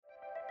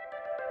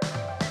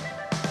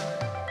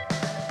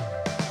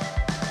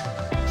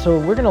So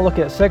we're going to look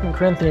at 2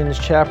 Corinthians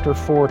chapter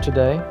 4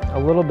 today, a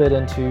little bit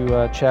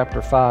into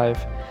chapter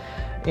 5.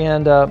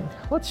 And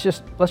let's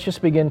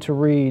just begin to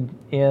read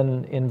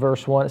in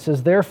verse 1. It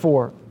says,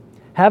 "Therefore,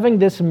 having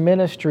this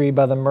ministry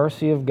by the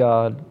mercy of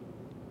God,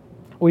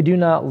 we do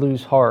not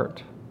lose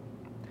heart,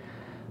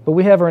 but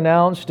we have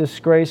renounced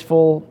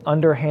disgraceful,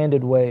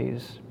 underhanded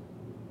ways.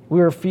 We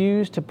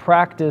refuse to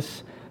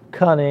practice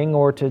cunning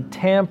or to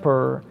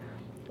tamper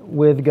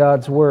with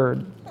God's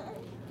word.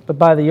 But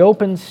by the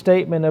open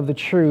statement of the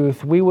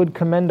truth, we would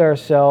commend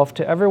ourselves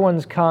to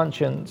everyone's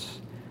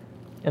conscience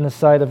in the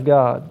sight of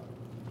God.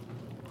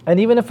 And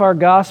even if our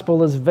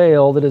gospel is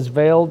veiled, it is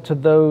veiled to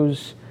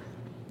those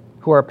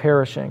who are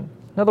perishing."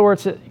 In other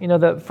words,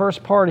 that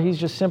first part, he's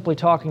just simply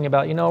talking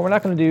about, we're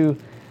not going to do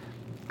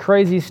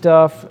crazy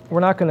stuff.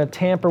 We're not going to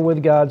tamper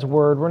with God's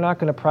word. We're not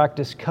going to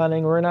practice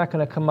cunning. We're not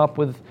going to come up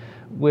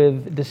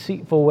with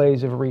deceitful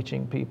ways of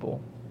reaching people.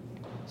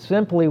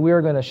 Simply, we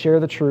are going to share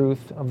the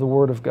truth of the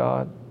word of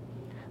God.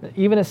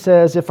 Even it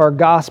says, if our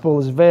gospel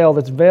is veiled,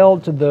 it's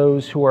veiled to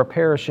those who are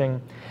perishing.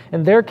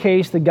 In their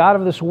case, the God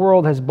of this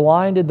world has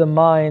blinded the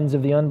minds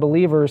of the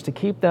unbelievers to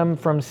keep them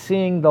from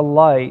seeing the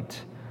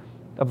light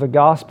of the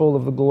gospel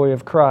of the glory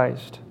of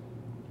Christ,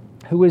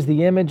 who is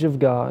the image of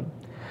God.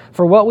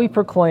 For what we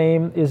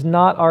proclaim is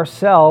not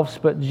ourselves,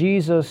 but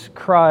Jesus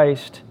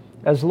Christ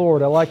as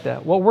Lord. I like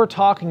that. What we're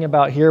talking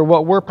about here,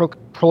 what we're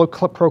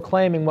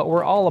proclaiming, what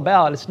we're all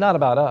about, it's not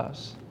about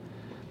us.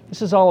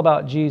 This is all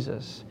about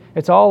Jesus.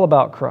 It's all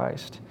about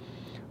Christ.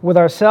 With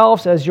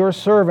ourselves as your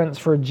servants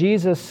for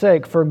Jesus'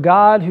 sake, for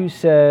God who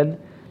said,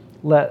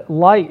 "Let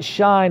light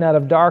shine out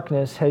of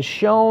darkness," has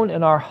shone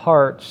in our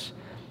hearts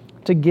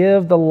to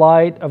give the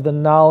light of the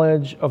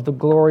knowledge of the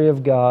glory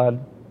of God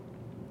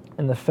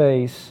in the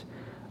face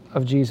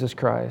of Jesus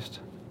Christ.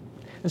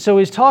 And so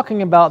he's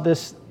talking about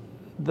this,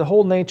 the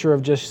whole nature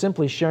of just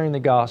simply sharing the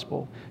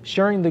gospel,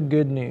 sharing the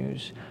good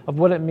news of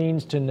what it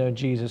means to know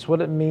Jesus,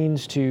 what it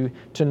means to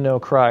know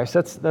Christ.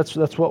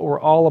 That's what we're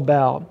all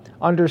about.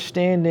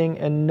 Understanding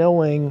and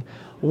knowing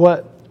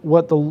what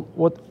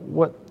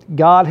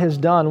God has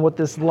done, what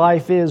this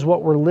life is,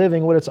 what we're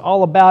living, what it's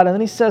all about. And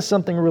then he says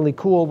something really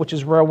cool, which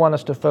is where I want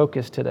us to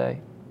focus today.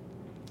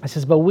 He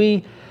says, "But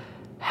we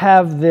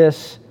have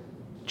this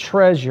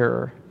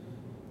treasure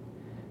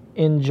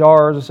in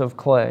jars of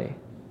clay."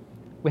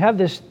 We have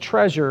this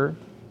treasure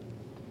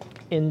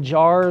in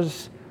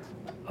jars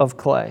of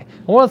clay.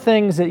 One of the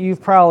things that you've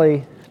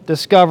probably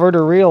discovered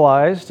or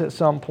realized at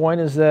some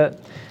point is that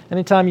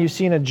anytime you've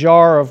seen a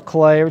jar of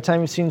clay, every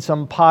time you've seen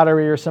some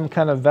pottery or some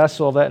kind of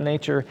vessel of that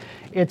nature,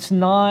 it's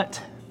not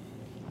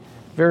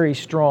very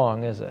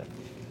strong, is it?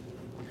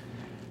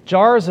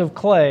 Jars of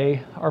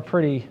clay are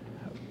pretty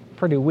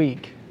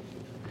weak.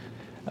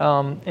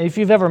 If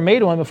you've ever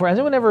made one before, has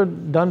anyone ever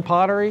done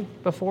pottery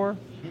before?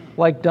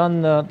 Like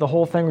done the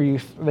whole thing where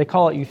they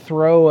call it, you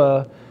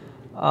throw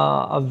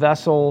a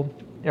vessel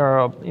or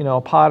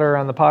a potter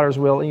on the potter's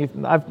wheel.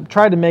 I've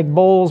tried to make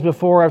bowls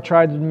before. I've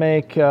tried to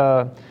make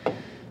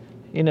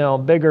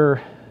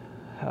bigger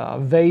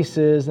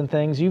vases and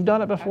things. You've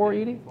done it before,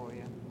 Edie?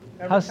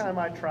 Every time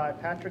I try,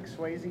 Patrick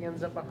Swayze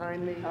ends up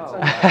behind me. Oh.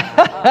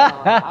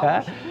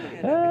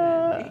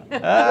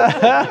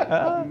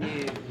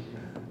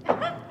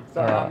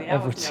 Sorry, I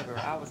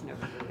was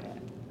never good at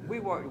it. We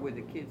worked with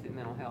the kids at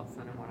Mental Health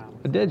Center when I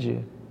was. Did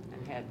you?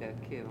 And had to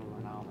kill them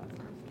and all that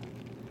sort of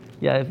stuff.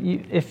 Yeah,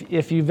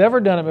 if you've ever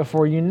done it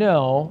before, you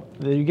know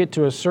that you get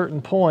to a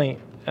certain point,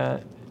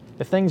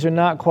 if things are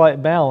not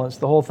quite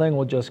balanced, the whole thing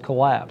will just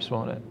collapse,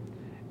 won't it?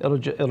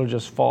 It'll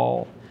just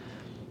fall.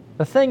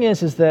 The thing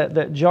is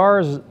that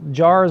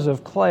jars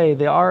of clay,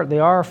 they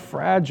are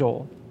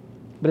fragile.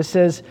 But it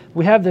says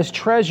we have this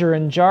treasure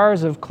in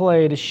jars of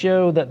clay to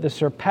show that the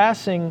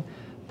surpassing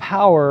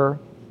power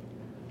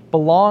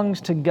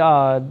belongs to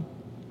God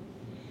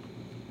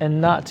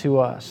and not to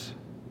us.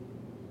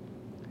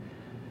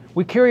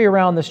 We carry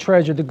around this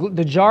treasure.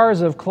 The jars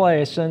of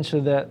clay,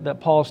 essentially, that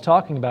Paul's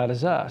talking about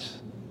is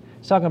us.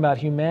 He's talking about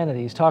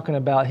humanity. He's talking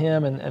about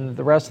him and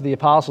the rest of the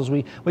apostles.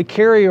 We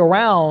carry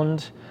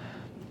around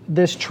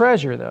this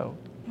treasure, though.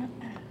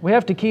 We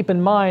have to keep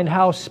in mind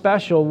how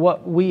special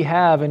what we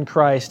have in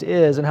Christ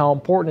is and how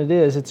important it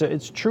is.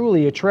 It's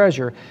truly a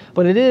treasure.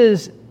 But it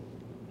is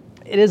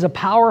a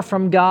power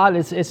from God.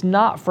 It's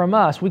not from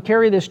us. We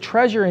carry this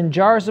treasure in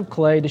jars of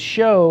clay to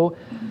show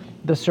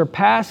the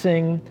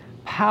surpassing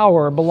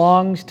power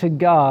belongs to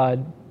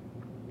God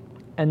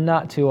and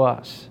not to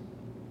us.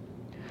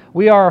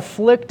 We are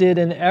afflicted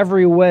in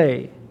every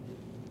way,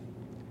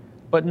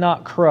 but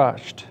not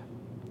crushed.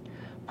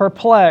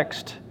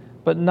 Perplexed,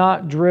 but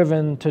not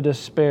driven to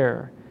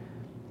despair.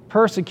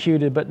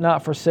 Persecuted, but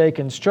not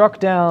forsaken. Struck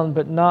down,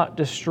 but not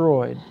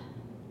destroyed.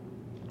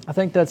 I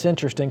think that's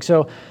interesting.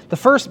 So the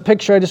first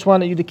picture I just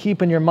wanted you to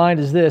keep in your mind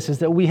is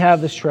that we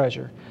have this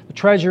treasure. The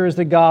treasure is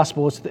the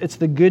gospel. It's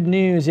the good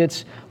news.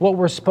 It's what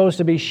we're supposed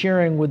to be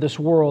sharing with this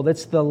world.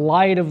 It's the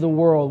light of the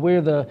world.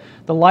 We're the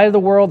light of the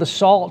world, the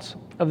salt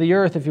of the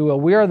earth, if you will.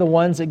 We are the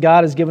ones that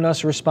God has given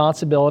us a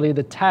responsibility,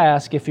 the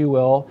task, if you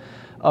will,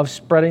 of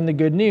spreading the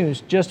good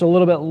news. Just a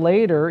little bit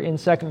later in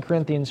 2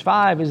 Corinthians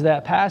 5 is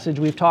that passage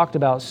we've talked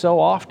about so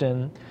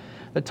often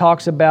that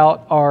talks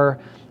about our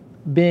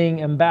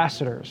being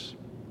ambassadors,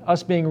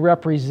 us being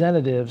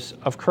representatives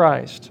of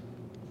Christ.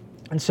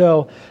 And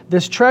so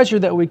this treasure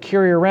that we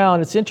carry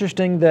around, it's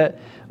interesting that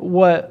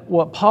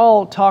what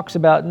Paul talks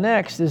about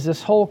next is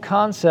this whole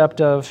concept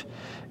of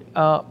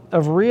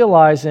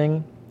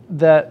realizing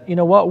that, you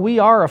know what, we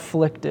are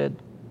afflicted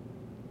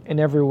in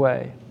every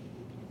way,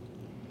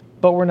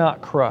 but we're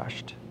not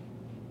crushed.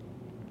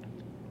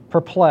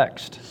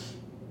 Perplexed.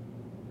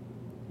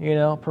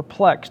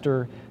 Perplexed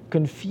or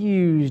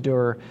confused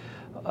or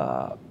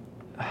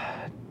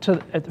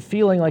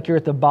feeling like you're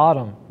at the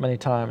bottom many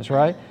times,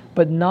 right?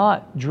 But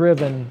not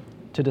driven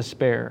to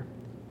despair.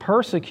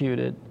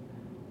 Persecuted,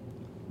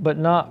 but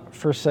not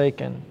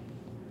forsaken.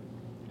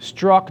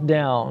 Struck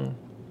down,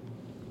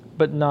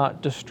 but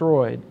not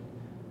destroyed.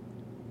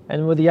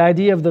 And with the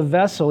idea of the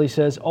vessel, he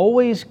says,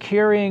 always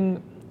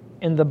carrying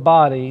in the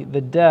body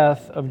the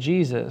death of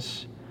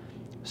Jesus,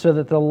 so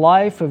that the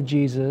life of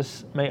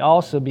Jesus may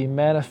also be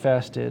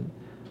manifested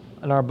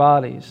in our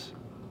bodies.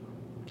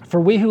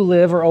 For we who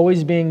live are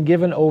always being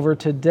given over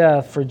to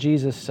death for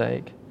Jesus'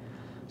 sake,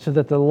 so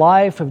that the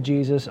life of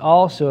Jesus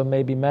also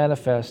may be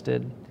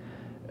manifested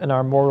in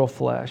our mortal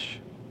flesh.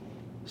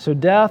 So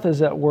death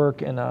is at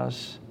work in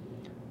us,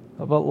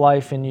 but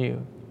life in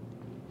you.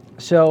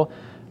 So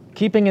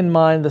keeping in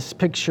mind this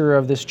picture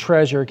of this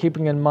treasure,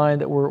 keeping in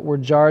mind that we're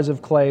jars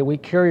of clay, we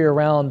carry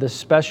around this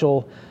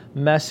special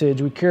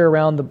message. We carry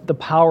around the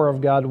power of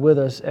God with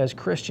us as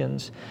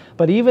Christians.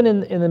 But even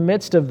in the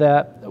midst of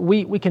that,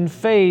 we can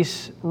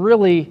face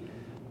really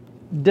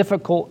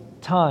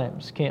difficult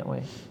times, can't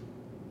we?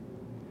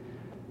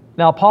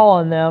 Now, Paul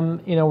and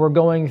them, were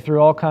going through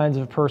all kinds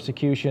of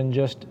persecution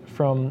just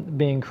from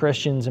being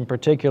Christians in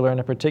particular,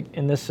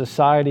 in this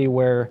society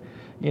where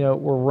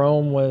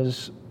Rome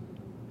was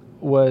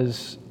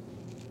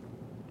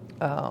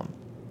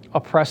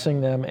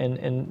oppressing them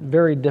in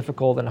very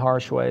difficult and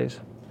harsh ways.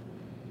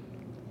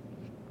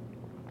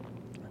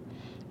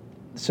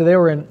 So they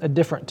were in a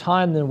different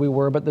time than we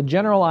were, but the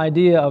general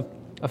idea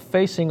of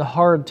facing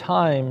hard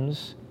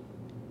times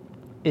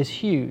is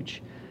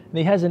huge. And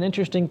he has an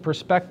interesting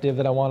perspective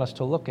that I want us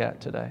to look at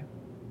today.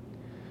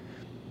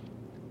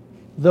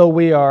 Though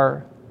we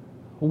are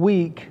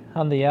weak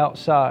on the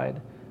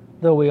outside,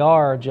 though we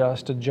are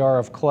just a jar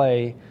of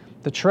clay,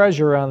 the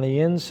treasure on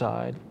the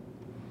inside,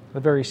 the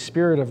very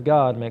Spirit of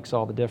God, makes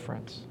all the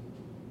difference.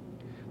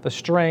 The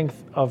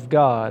strength of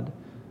God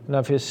and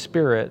of His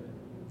Spirit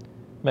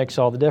makes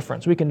all the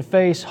difference. We can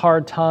face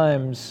hard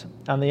times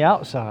on the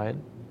outside,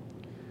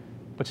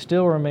 but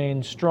still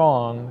remain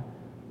strong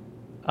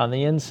on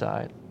the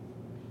inside.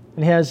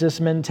 And he has this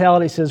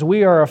mentality, says,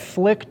 we are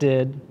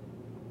afflicted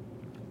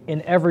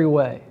in every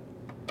way.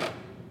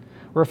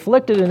 We're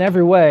afflicted in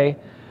every way,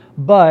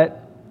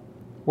 but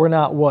we're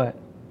not what?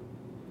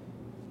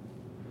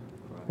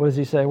 What does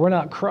he say? We're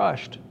not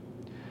crushed.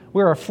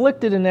 We're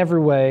afflicted in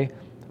every way,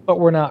 but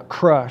we're not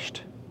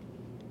crushed.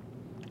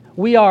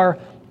 We are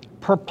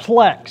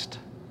perplexed.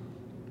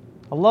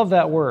 I love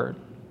that word.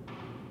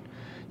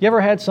 You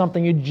ever had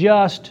something you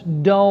just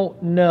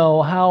don't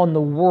know how in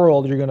the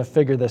world you're going to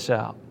figure this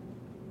out?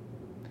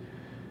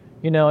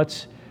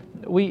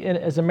 We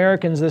as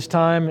Americans this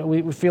time,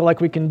 we feel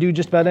like we can do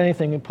just about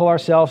anything and pull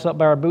ourselves up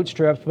by our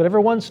bootstraps, but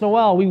every once in a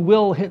while we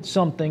will hit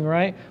something,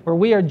 right, where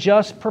we are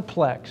just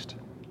perplexed.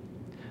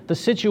 The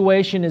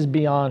situation is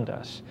beyond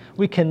us.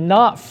 We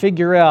cannot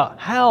figure out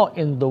how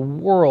in the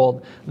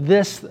world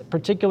this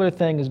particular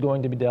thing is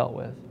going to be dealt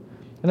with.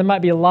 And there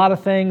might be a lot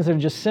of things that are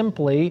just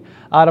simply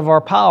out of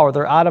our power.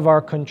 They're out of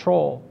our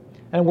control.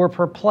 And we're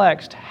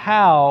perplexed.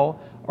 How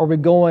are we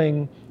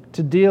going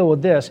to deal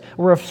with this?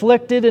 We're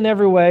afflicted in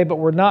every way, but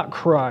we're not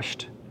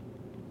crushed.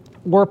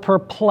 We're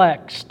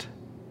perplexed,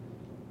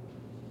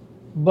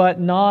 but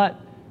not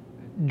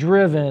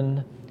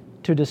driven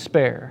to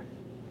despair.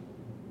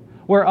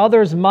 Where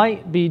others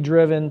might be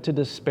driven to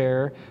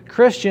despair,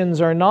 Christians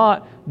are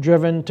not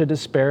driven to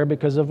despair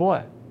because of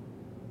what?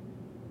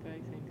 Faith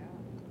in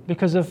God.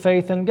 Because of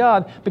faith in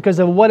God. Because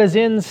of what is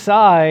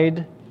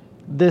inside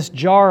this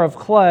jar of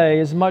clay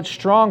is much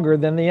stronger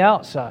than the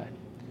outside.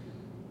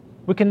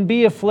 We can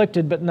be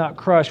afflicted but not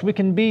crushed. We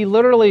can be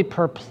literally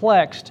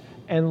perplexed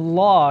and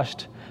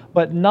lost,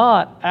 but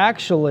not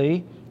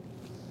actually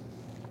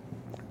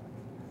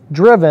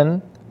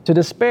driven to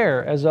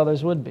despair as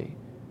others would be.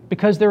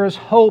 Because there is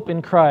hope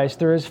in Christ,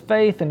 there is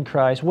faith in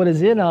Christ. What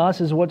is in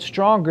us is what's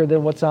stronger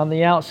than what's on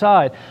the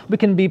outside. We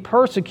can be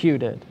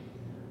persecuted.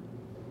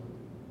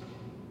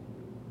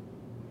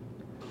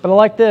 But I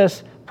like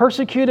this,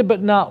 persecuted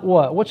but not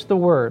what? What's the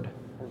word?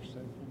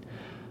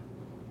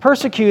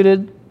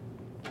 Persecuted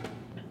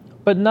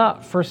but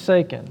not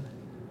forsaken.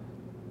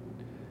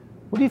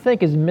 What do you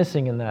think is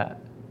missing in that?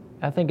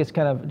 I think it's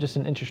kind of just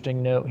an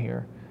interesting note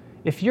here.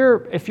 If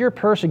you're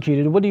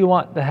persecuted, what do you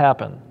want to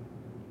happen?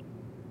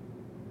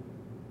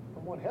 I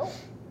want help.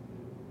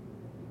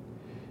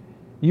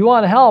 You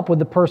want help with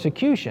the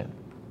persecution,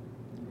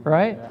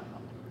 right? Yeah.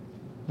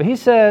 But he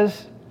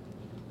says,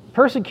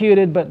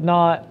 persecuted but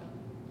not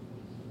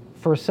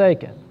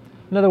forsaken.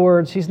 In other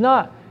words, he's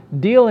not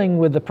dealing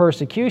with the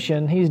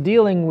persecution, he's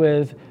dealing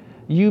with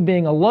you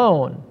being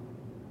alone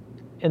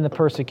in the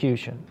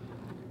persecution.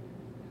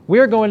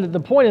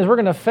 The point is we're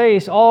going to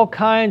face all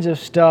kinds of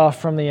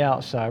stuff from the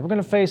outside. We're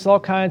going to face all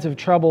kinds of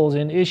troubles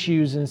and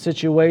issues and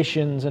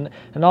situations and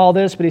all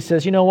this, but he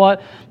says, you know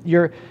what?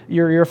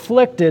 You're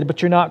afflicted,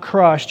 but you're not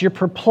crushed. You're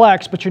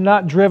perplexed, but you're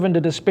not driven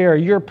to despair.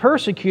 You're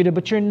persecuted,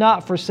 but you're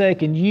not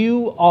forsaken.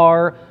 You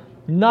are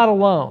not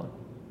alone.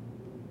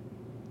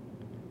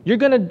 You're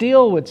going to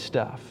deal with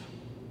stuff.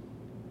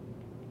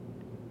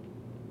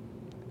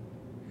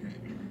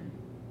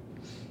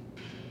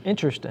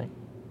 Interesting.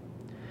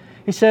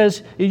 He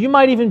says, you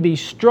might even be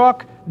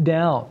struck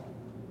down,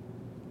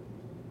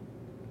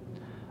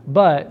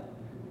 but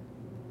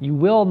you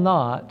will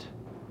not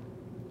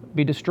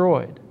be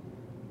destroyed.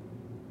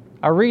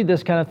 I read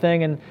this kind of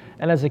thing, and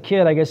as a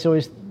kid, I guess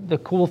always the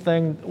cool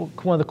thing,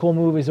 one of the cool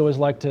movies I always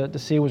liked to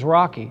see was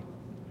Rocky.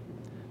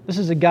 This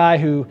is a guy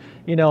who,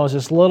 is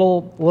this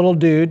little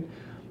dude,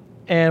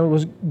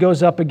 and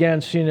goes up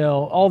against,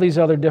 all these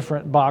other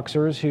different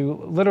boxers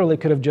who literally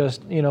could have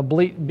just,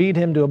 beat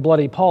him to a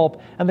bloody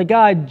pulp, and the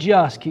guy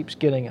just keeps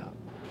getting up.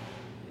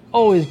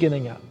 Always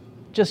getting up.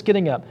 Just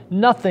getting up.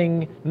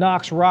 Nothing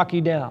knocks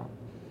Rocky down.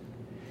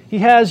 He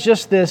has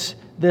just this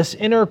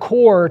inner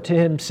core to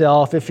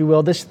himself, if you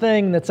will, this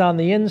thing that's on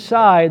the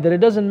inside, that it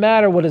doesn't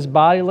matter what his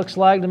body looks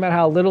like, no matter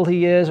how little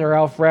he is or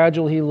how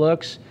fragile he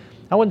looks.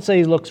 I wouldn't say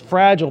he looks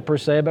fragile per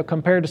se, but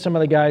compared to some of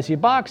the guys he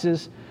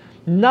boxes,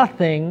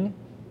 nothing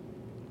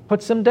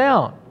puts him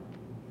down.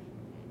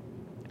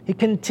 He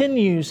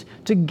continues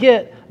to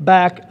get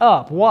back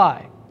up.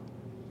 Why?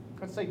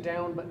 Let's say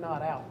down but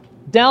not out.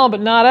 Down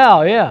but not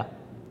out, yeah.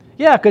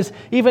 Yeah, because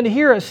even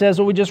here it says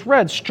what we just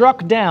read,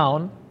 struck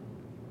down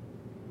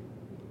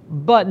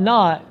but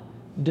not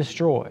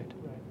destroyed.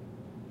 Right.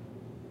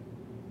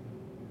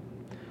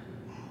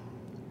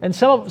 And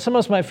some of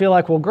us might feel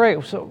like, well, great,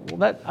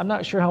 I'm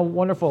not sure how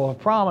wonderful a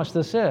promise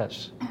this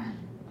is.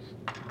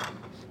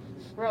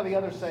 Well, the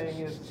other saying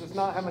is, it's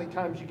not how many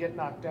times you get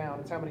knocked down,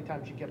 it's how many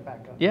times you get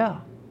back up.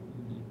 Yeah.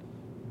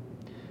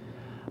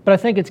 But I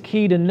think it's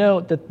key to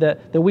note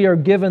that we are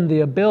given the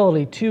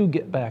ability to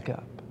get back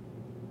up.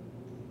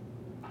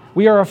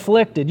 We are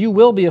afflicted. You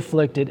will be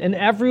afflicted in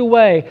every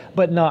way,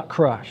 but not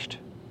crushed.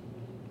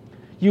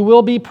 You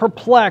will be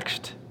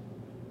perplexed,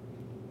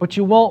 but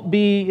you won't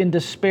be in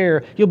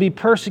despair. You'll be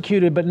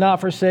persecuted, but not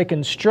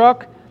forsaken.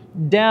 Struck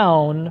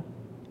down,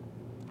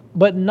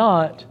 but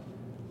not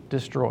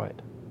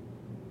destroyed.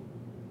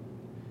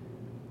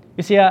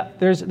 You see,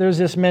 there's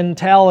this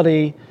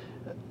mentality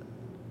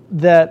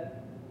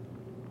that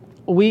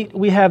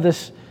we have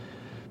this,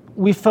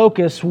 we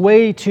focus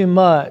way too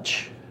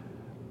much,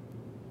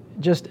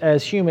 just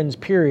as humans,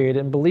 period,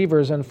 and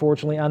believers,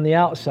 unfortunately, on the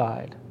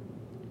outside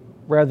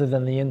rather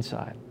than the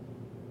inside.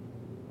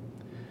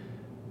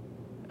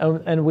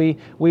 And we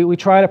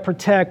try to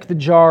protect the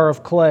jar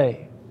of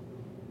clay.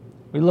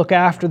 We look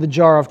after the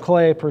jar of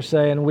clay, per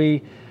se, and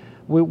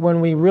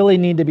when we really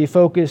need to be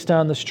focused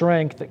on the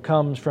strength that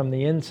comes from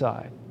the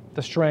inside,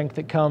 the strength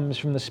that comes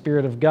from the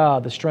Spirit of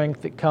God, the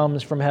strength that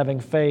comes from having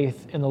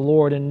faith in the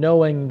Lord and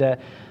knowing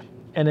that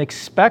and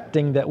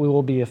expecting that we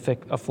will be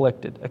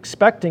afflicted,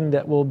 expecting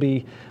that we'll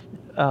be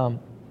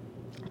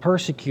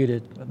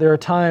persecuted. There are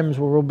times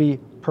where we'll be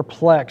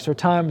perplexed, or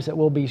times that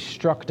we'll be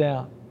struck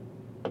down.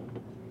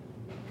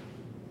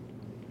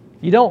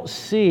 You don't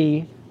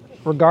see,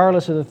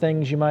 regardless of the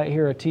things you might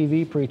hear a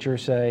TV preacher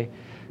say,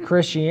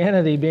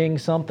 Christianity being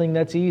something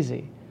that's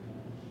easy,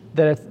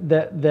 that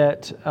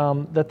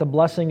the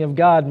blessing of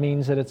God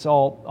means that it's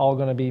all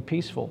going to be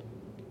peaceful.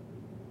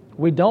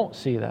 We don't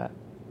see that.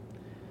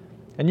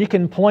 And you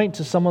can point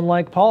to someone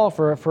like Paul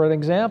for an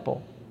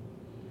example.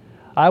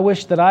 I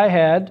wish that I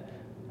had,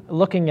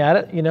 looking at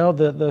it,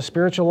 the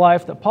spiritual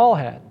life that Paul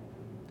had,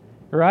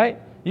 right?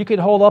 You could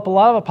hold up a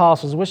lot of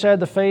apostles. Wish I had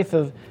the faith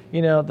of,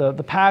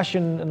 the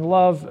passion and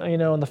love,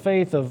 and the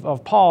faith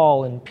of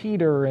Paul and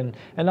Peter and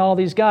all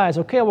these guys.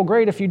 Okay, well,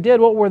 great. If you did,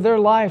 what were their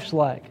lives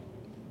like?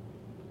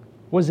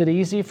 Was it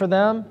easy for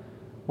them?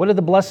 What did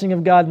the blessing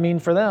of God mean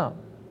for them?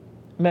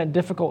 It meant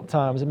difficult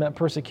times. It meant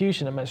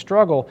persecution. It meant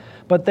struggle.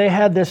 But they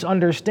had this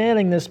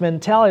understanding, this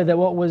mentality that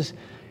what was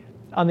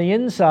on the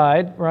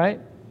inside,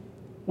 right,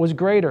 was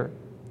greater.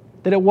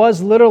 That it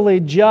was literally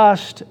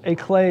just a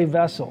clay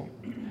vessel.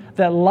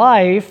 That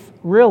life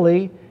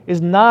really is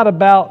not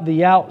about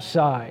the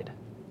outside.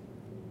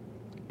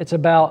 It's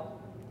about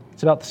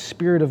the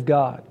Spirit of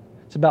God.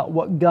 It's about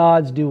what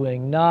God's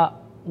doing, not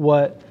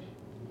what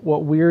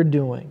we're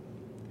doing.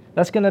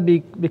 That's going to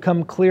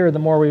become clear the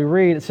more we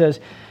read. It says,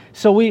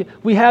 so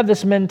we have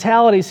this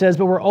mentality, says,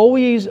 but we're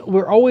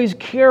always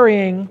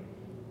carrying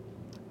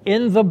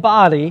in the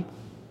body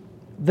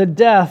the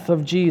death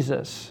of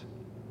Jesus,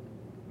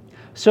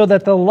 so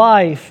that the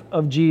life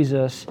of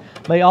Jesus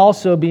may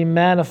also be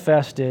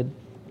manifested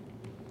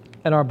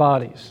in our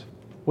bodies.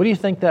 What do you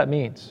think that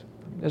means?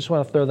 I just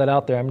want to throw that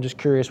out there. I'm just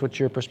curious what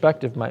your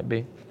perspective might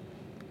be.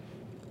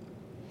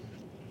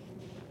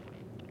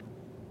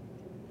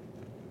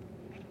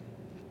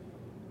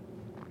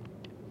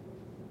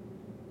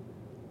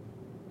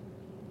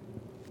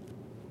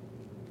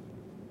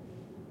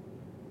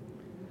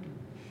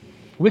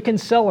 We can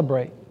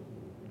celebrate.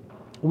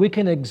 We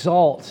can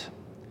exalt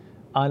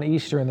on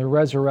Easter in the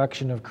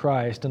resurrection of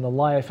Christ and the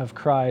life of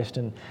Christ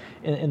and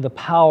in the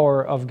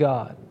power of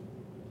God.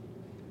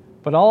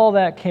 But all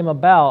that came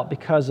about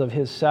because of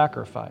His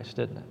sacrifice,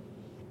 didn't it?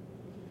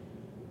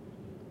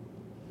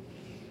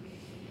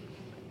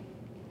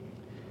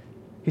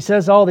 He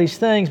says all these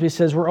things, but He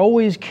says we're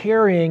always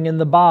carrying in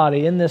the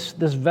body, in this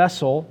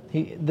vessel.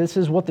 This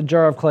is what the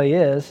jar of clay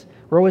is.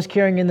 We're always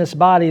carrying in this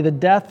body the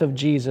death of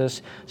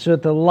Jesus so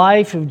that the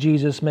life of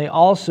Jesus may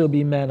also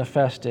be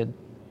manifested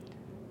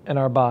in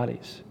our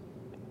bodies.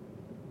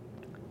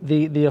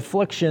 The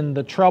affliction,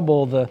 the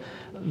trouble,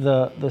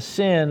 the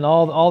sin,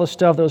 all the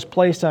stuff that was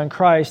placed on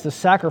Christ, the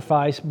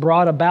sacrifice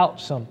brought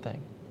about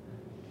something.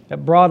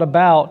 It brought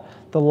about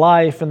the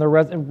life and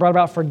it brought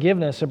about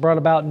forgiveness. It brought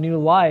about new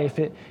life.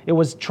 It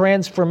was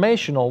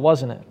transformational,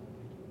 wasn't it?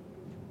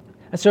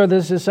 And so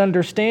there's this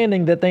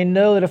understanding that they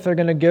know that if they're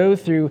going to go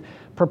through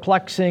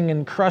perplexing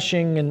and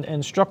crushing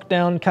and struck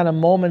down kind of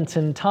moments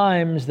and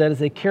times, that as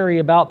they carry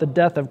about the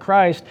death of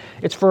Christ,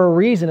 it's for a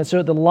reason. It's so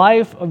that the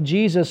life of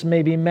Jesus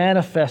may be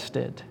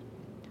manifested,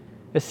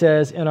 it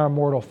says, in our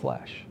mortal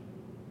flesh.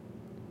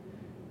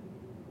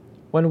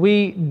 When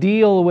we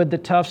deal with the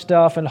tough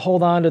stuff and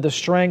hold on to the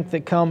strength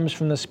that comes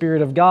from the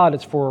Spirit of God,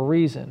 it's for a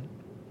reason.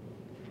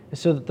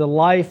 It's so that the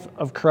life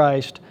of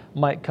Christ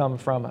might come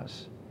from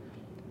us,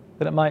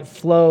 that it might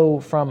flow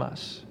from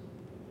us.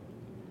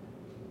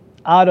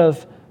 Out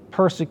of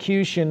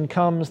persecution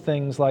comes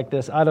things like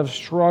this. Out of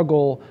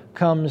struggle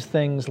comes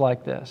things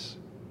like this.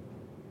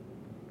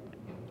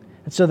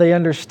 And so they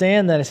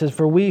understand that. It says,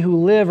 for we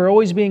who live are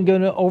always being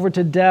given over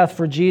to death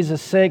for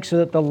Jesus' sake, so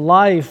that the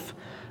life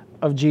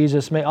of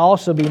Jesus may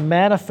also be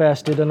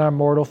manifested in our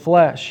mortal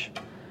flesh.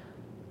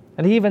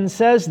 And he even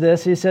says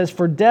this, he says,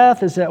 for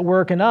death is at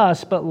work in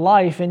us, but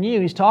life in you.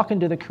 He's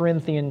talking to the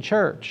Corinthian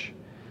church.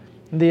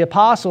 The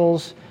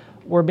apostles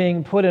were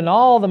being put in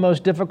all the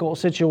most difficult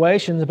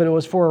situations, but it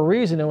was for a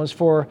reason. It was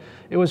for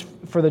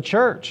the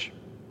church.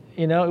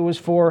 It was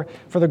for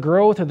the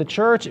growth of the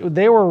church.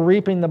 They were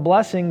reaping the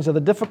blessings of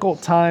the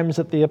difficult times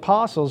that the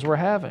apostles were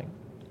having.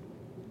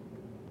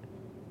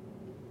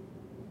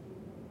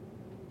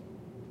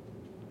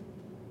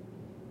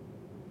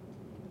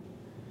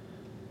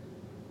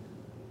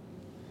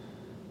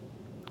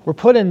 We're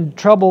put in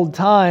troubled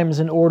times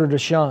in order to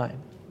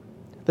shine.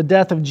 The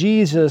death of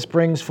Jesus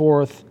brings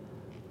forth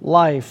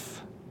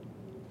life.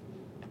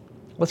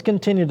 Let's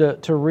continue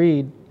to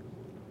read.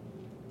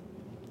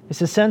 It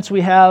says, since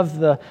we have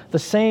the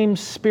same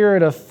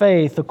spirit of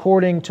faith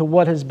according to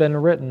what has been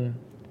written,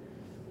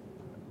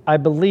 I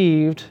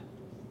believed,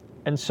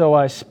 and so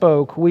I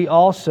spoke. We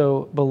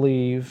also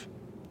believe,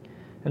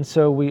 and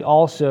so we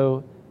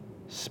also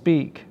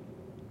speak.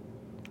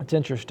 It's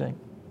interesting.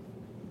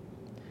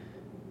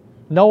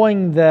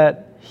 Knowing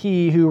that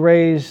He who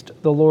raised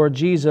the Lord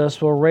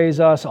Jesus will raise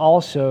us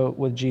also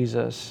with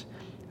Jesus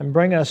and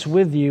bring us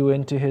with you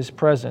into His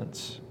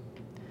presence.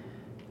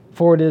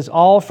 For it is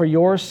all for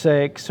your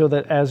sake, so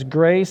that as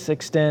grace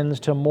extends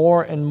to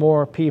more and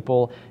more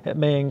people, it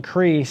may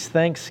increase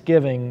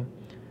thanksgiving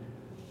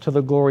to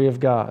the glory of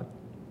God.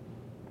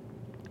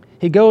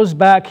 He goes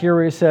back here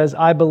where he says,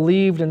 I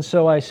believed and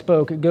so I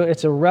spoke.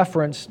 It's a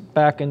reference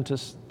back into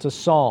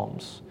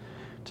Psalms.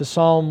 To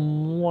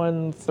Psalm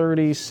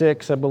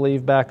 136, I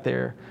believe, back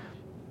there.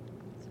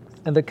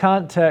 And the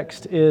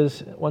context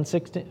is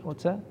 116.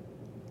 What's that?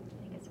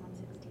 I think it's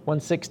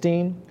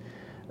 116.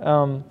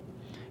 116.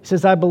 He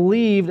says, I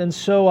believed and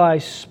so I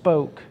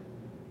spoke.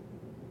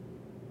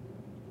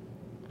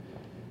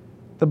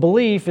 The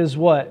belief is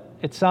what?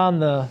 It's on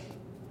the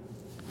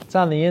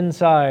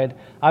inside.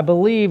 I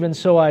believed and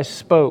so I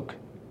spoke.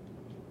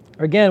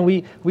 Again,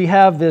 we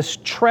have this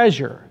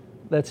treasure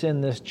that's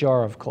in this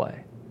jar of clay.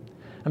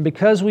 And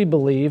because we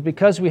believe,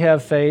 because we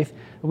have faith,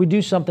 we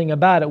do something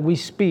about it. We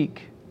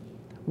speak.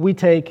 We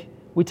take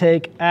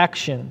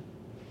action.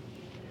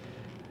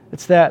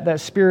 It's that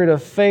spirit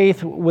of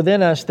faith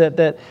within us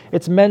that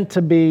it's meant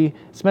to be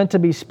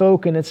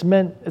spoken. It's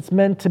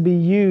meant to be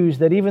used.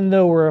 That even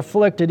though we're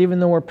afflicted, even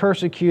though we're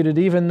persecuted,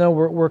 even though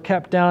we're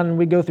kept down and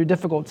we go through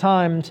difficult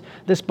times,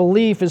 this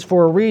belief is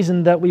for a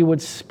reason, that we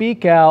would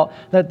speak out,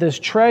 that this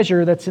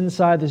treasure that's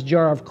inside this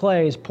jar of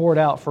clay is poured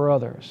out for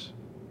others.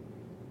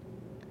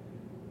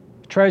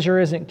 Treasure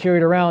isn't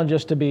carried around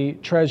just to be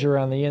treasure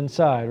on the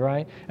inside,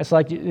 right? It's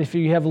like if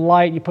you have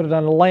light, you put it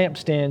on a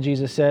lampstand,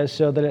 Jesus says,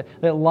 so that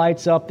it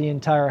lights up the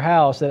entire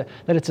house, that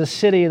it's a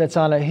city that's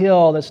on a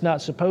hill that's not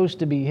supposed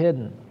to be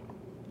hidden.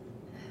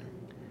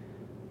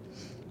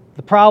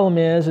 The problem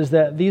is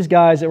that these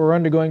guys that were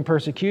undergoing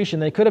persecution,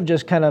 they could have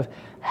just kind of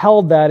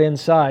held that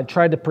inside,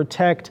 tried to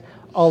protect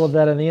all of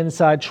that on the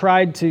inside,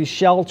 tried to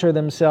shelter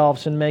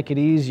themselves and make it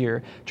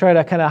easier, try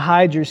to kind of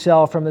hide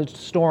yourself from the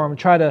storm,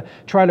 try to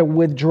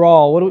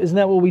withdraw. Isn't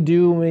that what we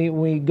do when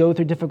we go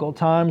through difficult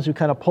times? We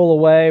kind of pull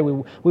away,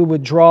 we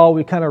withdraw,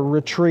 we kind of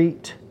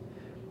retreat,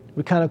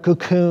 we kind of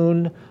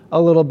cocoon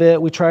a little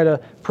bit, we try to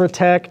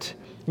protect,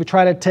 we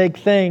try to take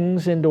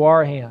things into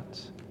our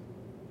hands.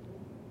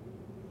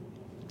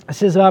 It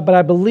says, but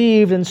I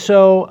believed, and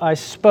so I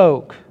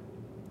spoke.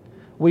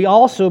 We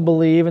also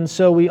believe, and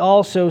so we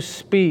also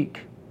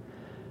speak,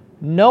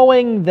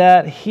 knowing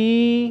that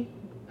He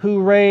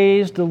who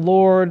raised the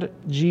Lord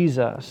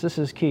Jesus, this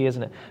is key,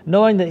 isn't it?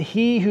 Knowing that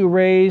He who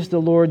raised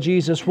the Lord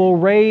Jesus will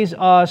raise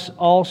us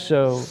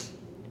also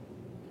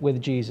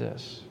with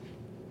Jesus.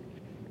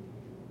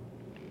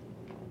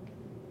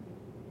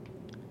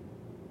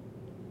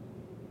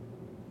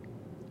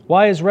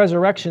 Why is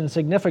resurrection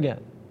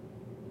significant?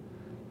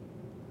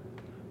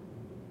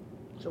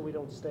 So we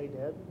don't stay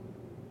dead.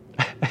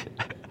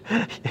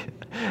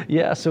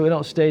 Yeah, so we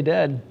don't stay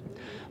dead.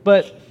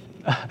 But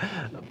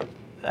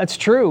that's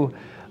true.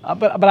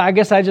 But I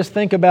guess I just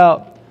think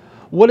about,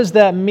 what does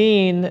that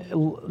mean,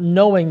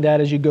 knowing that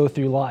as you go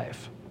through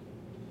life?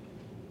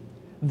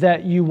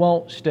 That you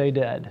won't stay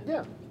dead.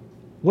 Yeah.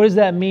 What does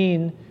that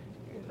mean,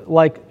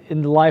 like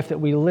in the life that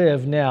we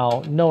live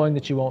now, knowing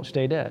that you won't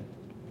stay dead?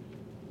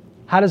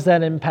 How does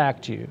that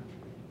impact you,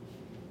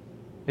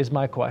 is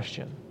my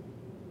question.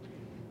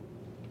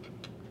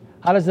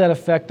 How does that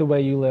affect the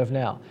way you live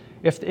now?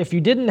 If you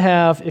didn't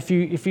have, if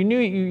you knew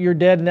you're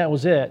dead and that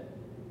was it,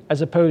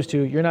 as opposed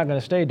to you're not going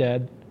to stay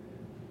dead,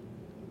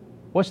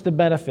 what's the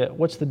benefit?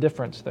 What's the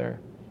difference there?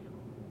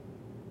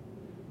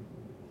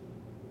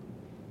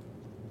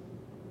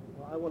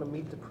 Well, I want to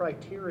meet the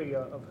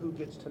criteria of who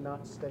gets to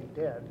not stay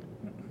dead.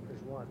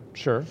 There's one.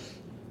 Sure.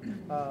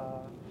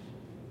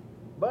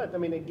 But, I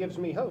mean, it gives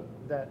me hope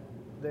that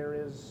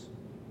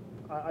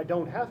I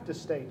don't have to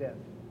stay dead.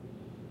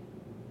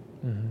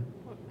 Mm-hmm.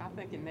 Well, I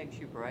think it makes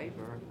you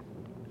braver,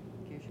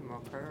 gives you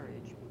more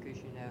courage, because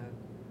you know,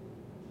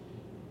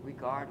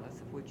 regardless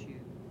of what you,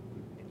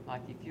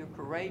 like if you're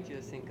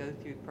courageous and go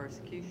through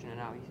persecution and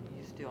all,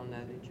 you still know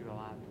that you're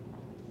alive to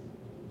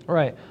Christ. All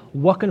right.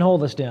 What can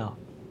hold us down?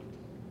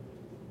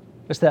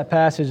 It's that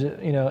passage,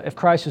 if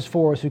Christ is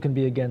for us, who can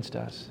be against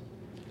us?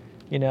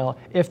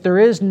 If there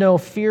is no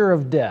fear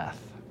of death,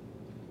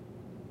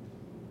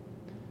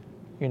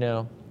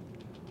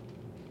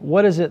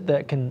 what is it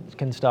that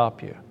can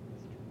stop you?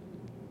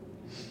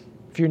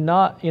 If you're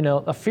not,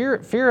 a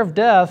fear of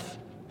death,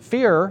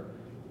 fear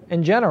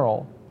in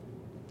general,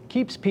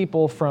 keeps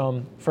people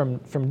from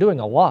doing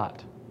a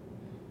lot.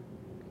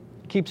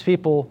 Keeps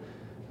people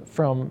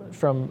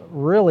from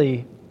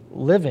really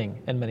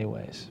living in many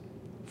ways,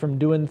 from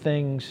doing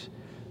things,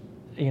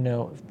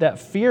 that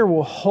fear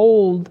will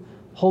hold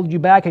you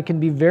back. It can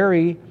be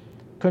very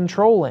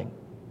controlling.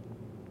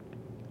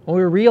 When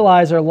we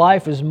realize our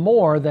life is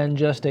more than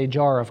just a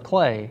jar of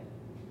clay,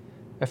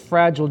 a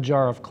fragile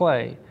jar of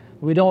clay,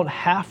 we don't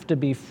have to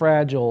be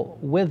fragile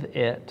with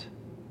it,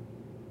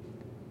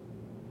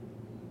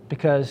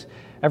 because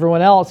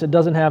everyone else that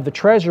doesn't have the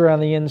treasure on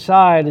the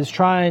inside is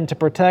trying to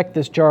protect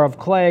this jar of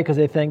clay because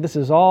they think this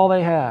is all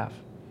they have.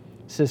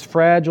 It's this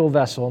fragile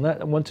vessel, and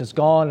that, once it's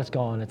gone,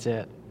 it's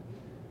it.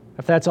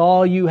 If that's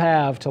all you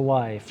have to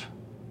life,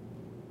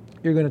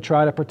 you're going to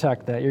try to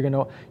protect that. You're going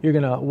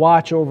to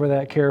watch over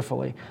that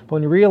carefully. But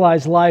when you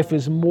realize life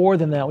is more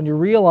than that, when you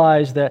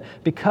realize that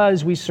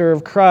because we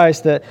serve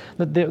Christ, that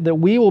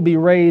we will be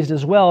raised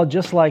as well,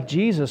 just like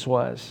Jesus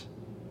was,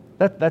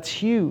 that's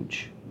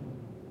huge.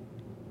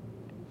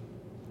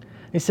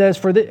 He says,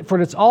 for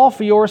it's all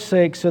for your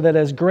sake, so that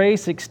as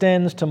grace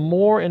extends to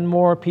more and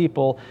more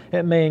people,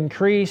 it may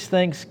increase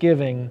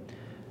thanksgiving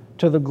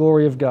to the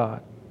glory of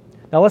God.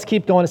 Now let's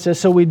keep going. It says,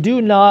 so we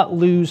do not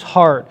lose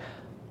heart.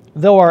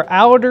 Though our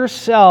outer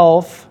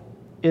self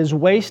is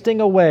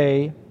wasting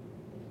away,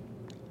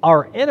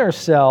 our inner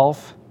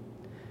self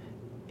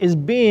is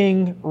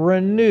being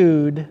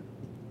renewed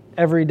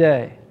every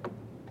day.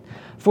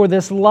 For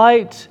this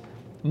light,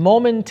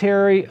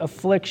 momentary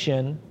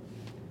affliction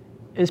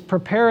is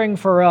preparing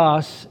for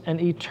us an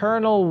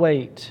eternal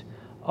weight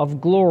of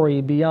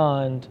glory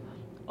beyond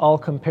all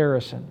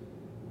comparison.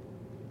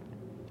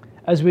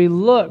 As we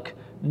look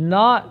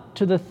not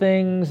to the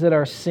things that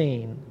are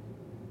seen,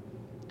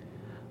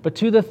 but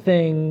to the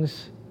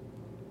things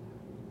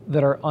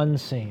that are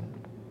unseen.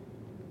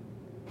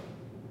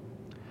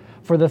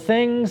 For the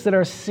things that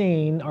are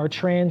seen are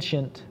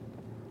transient,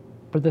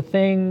 but the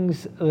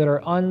things that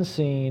are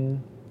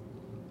unseen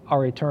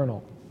are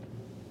eternal.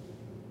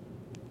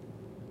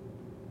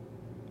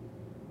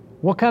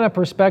 What kind of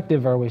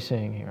perspective are we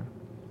seeing here?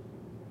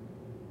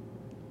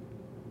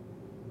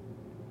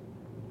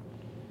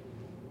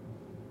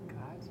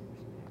 God's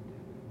perspective.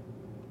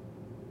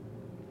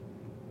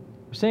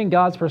 We're seeing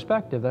God's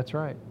perspective, that's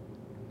right.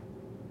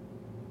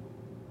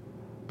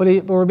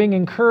 But we're being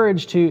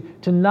encouraged to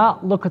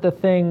not look at the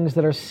things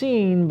that are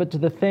seen, but to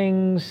the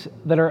things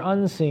that are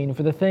unseen.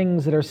 For the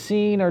things that are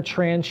seen are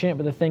transient,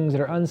 but the things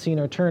that are unseen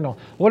are eternal.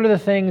 What are the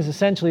things,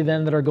 essentially,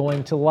 then, that are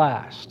going to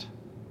last?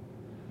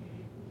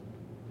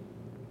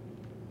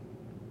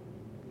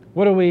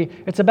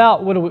 It's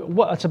about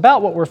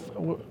what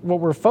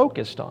we're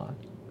focused on,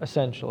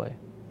 essentially.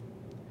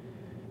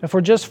 If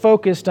we're just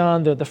focused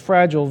on the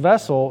fragile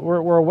vessel,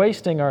 we're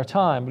wasting our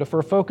time. But if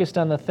we're focused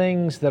on the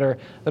things that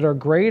are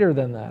greater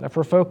than that, if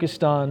we're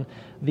focused on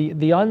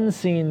the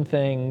unseen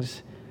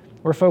things,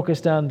 We're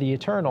focused on the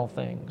eternal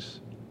things.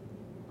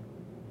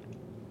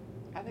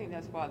 I think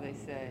that's why they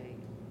say,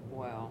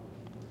 well,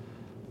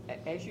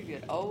 as you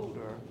get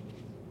older,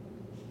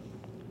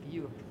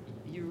 you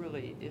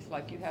really, it's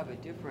like you have a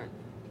different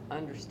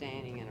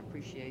understanding and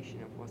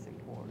appreciation of what's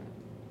important.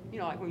 You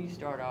know, like when you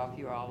start off,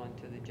 you're all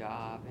into the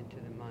job, into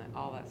the money,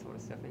 all that sort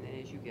of stuff. And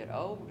then as you get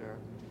older,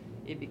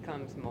 it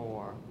becomes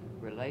more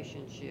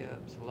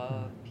relationships,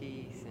 love,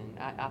 peace. And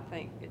I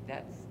think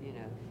that's, you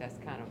know, that's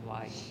kind of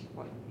like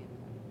what, you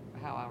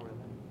know, how I relate.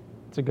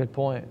 It's a good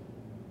point.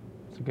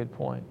 It's a good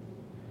point.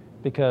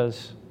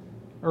 Because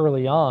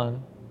early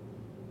on,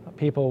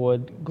 people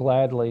would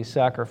gladly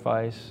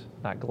sacrifice,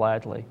 not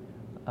gladly,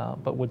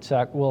 but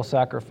will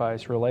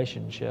sacrifice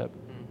relationship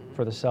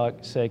for the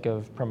sake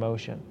of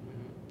promotion,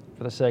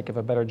 for the sake of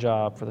a better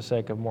job, for the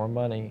sake of more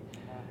money.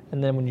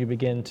 And then when you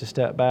begin to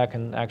step back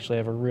and actually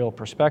have a real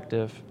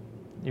perspective,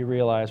 you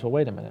realize, well,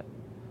 wait a minute.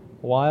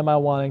 Why am I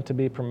wanting to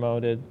be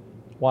promoted?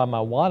 Why am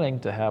I wanting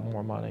to have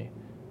more money?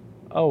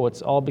 Oh,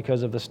 it's all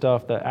because of the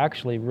stuff that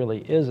actually really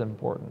is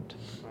important.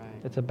 Right.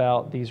 It's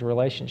about these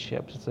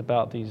relationships. It's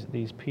about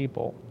these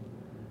people.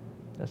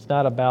 It's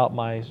not about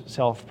my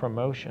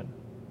self-promotion.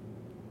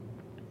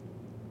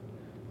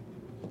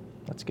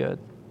 That's good.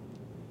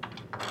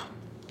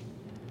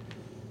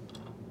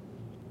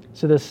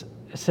 So this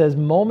says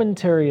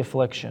momentary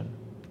affliction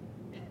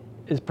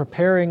is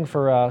preparing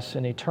for us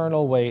an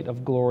eternal weight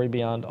of glory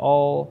beyond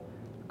all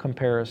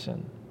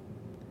comparison,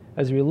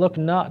 as we look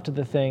not to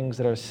the things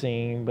that are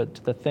seen, but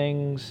to the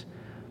things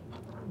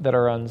that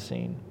are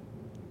unseen.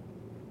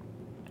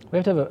 We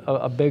have to have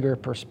a bigger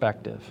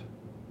perspective.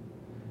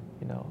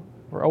 You know,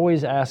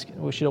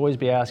 we should always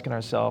be asking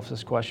ourselves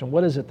this question: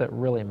 what is it that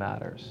really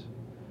matters?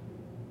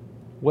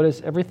 What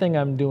is everything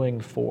I'm doing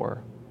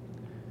for?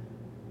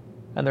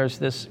 And there's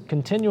this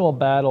continual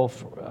battle,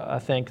 I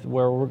think,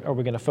 where are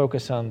we going to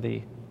focus on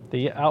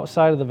the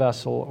outside of the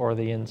vessel or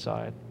the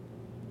inside?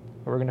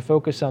 Are we going to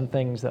focus on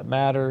things that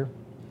matter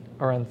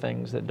or on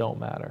things that don't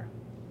matter?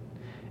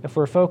 If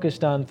we're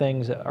focused on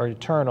things that are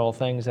eternal,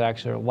 things that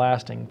actually are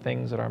lasting,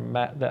 things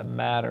that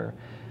matter,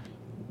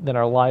 then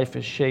our life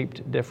is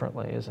shaped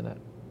differently, isn't it?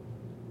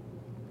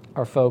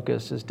 Our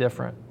focus is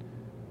different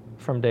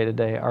from day to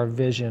day. Our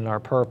vision,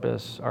 our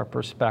purpose, our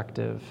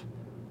perspective,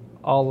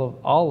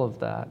 all of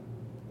that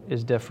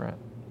is different.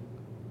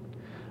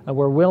 And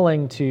we're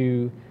willing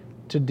to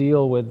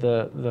deal with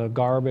the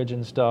garbage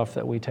and stuff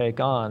that we take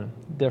on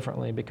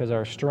differently because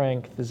our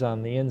strength is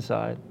on the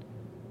inside.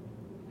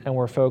 And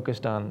we're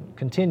focused on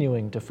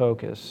continuing to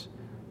focus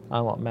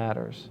on what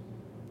matters.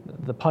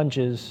 The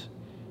punches,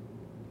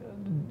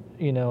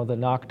 you know, the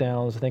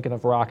knockdowns, thinking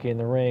of Rocky in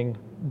the ring,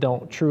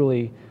 don't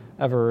truly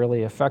ever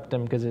really affect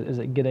him because is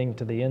it getting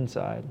to the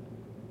inside?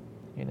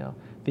 You know,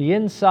 the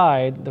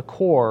inside, the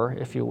core,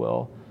 if you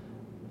will,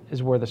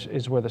 is where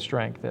the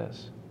strength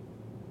is.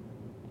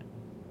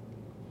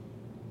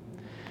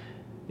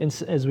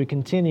 As we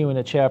continue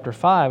into chapter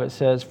 5, it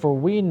says, "For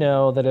we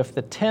know that if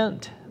the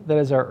tent that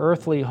is our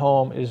earthly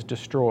home is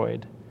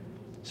destroyed."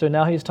 So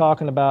now he's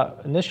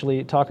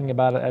initially talking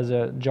about it as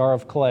a jar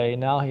of clay.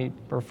 Now he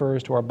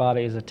refers to our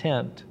body as a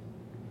tent.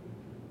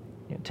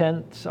 You know,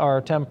 tents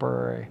are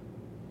temporary,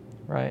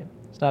 right?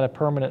 It's not a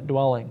permanent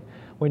dwelling.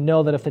 We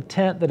know that if the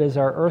tent that is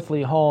our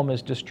earthly home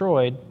is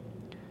destroyed,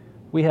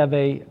 we have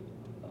a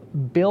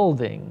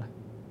building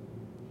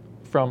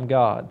from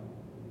God,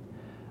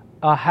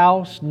 a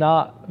house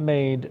not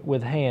made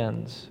with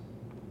hands,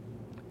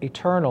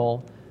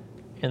 eternal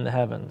in the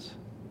heavens.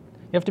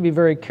 You have to be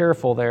very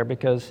careful there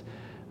because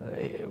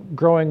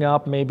growing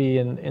up, maybe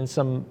in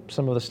some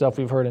of the stuff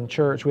we've heard in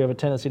church, we have a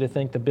tendency to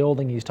think the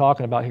building he's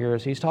talking about here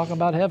is he's talking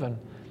about heaven.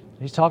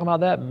 He's talking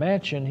about that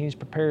mansion he's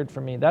prepared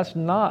for me. That's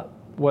not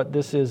what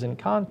this is in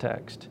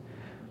context.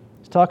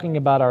 He's talking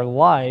about our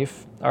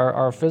life,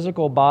 our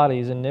physical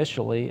bodies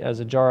initially as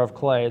a jar of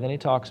clay. Then he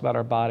talks about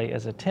our body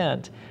as a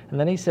tent. And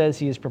then he says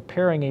he is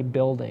preparing a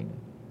building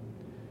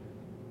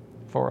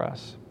for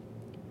us.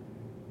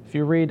 If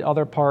you read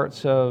other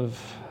parts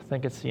of, I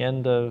think it's the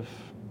end of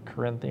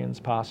Corinthians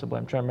possibly,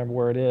 I'm trying to remember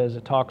where it is,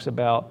 it talks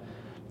about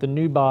the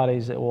new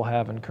bodies that we'll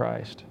have in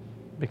Christ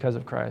because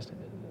of Christ.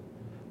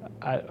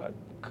 I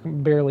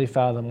can barely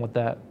fathom what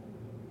that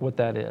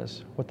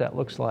is, what that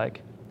looks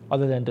like,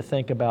 other than to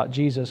think about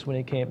Jesus when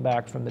he came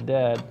back from the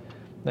dead.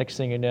 Next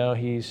thing you know,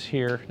 he's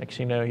here. Next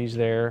thing you know, he's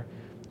there.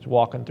 He's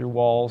walking through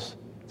walls.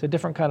 It's a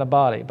different kind of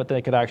body, but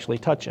they could actually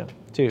touch him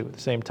too at the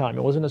same time.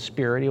 It wasn't a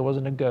spirit. It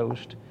wasn't a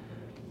ghost.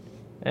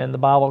 And the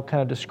Bible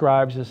kind of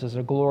describes this as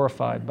a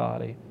glorified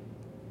body.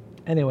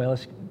 Anyway,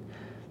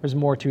 there's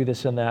more to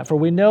this than that. For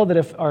we know that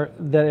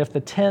if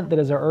the tent that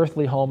is our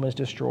earthly home is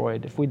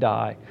destroyed, if we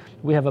die,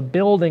 we have a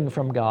building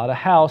from God, a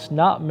house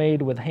not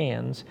made with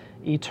hands,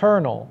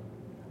 eternal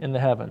in the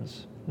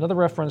heavens. Another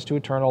reference to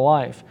eternal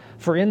life.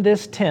 For in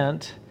this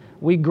tent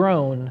we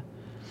groan,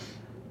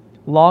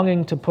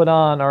 longing to put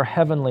on our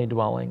heavenly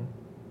dwelling,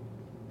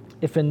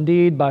 if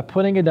indeed by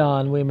putting it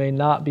on we may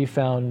not be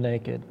found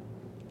naked.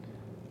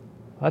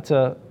 That's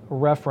a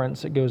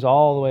reference that goes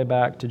all the way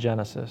back to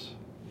Genesis.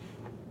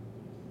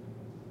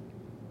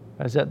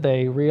 is that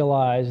they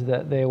realized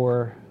that they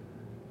were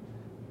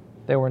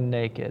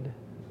naked.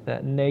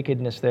 That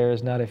nakedness there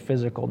is not a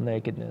physical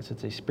nakedness,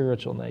 it's a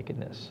spiritual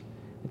nakedness.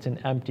 It's an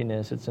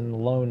emptiness, it's an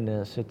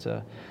aloneness,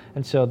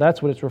 and so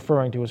that's what it's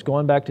referring to. It's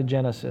going back to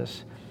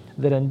Genesis,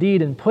 that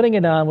indeed in putting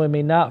it on we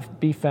may not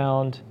be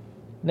found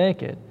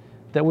naked,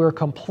 that we're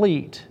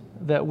complete,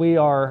 that we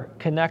are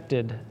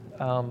connected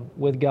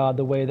with God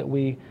the way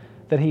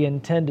that He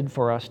intended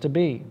for us to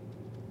be.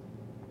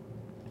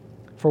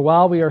 For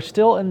while we are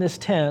still in this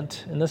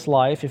tent, in this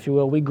life, if you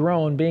will, we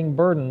groan, being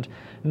burdened,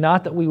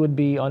 not that we would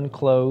be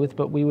unclothed,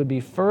 but we would be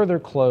further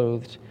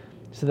clothed,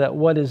 so that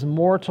what is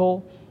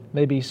mortal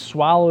may be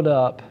swallowed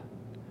up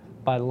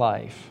by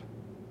life.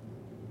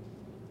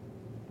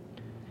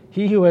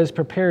 He who has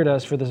prepared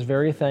us for this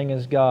very thing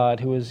is God,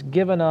 who has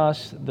given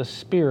us the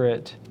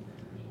Spirit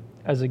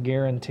as a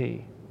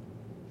guarantee.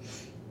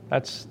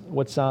 That's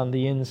what's on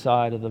the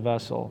inside of the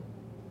vessel.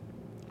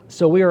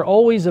 So we are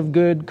always of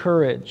good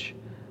courage.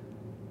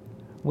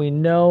 We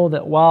know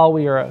that while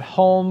we are at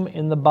home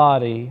in the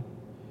body,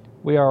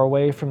 we are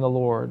away from the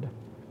Lord.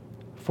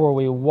 For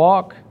we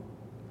walk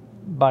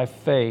by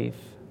faith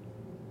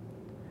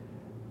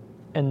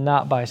and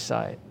not by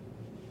sight.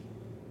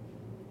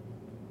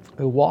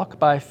 We walk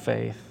by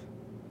faith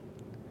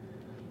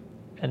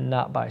and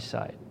not by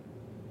sight.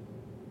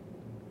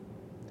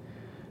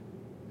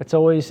 It's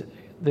always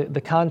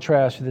the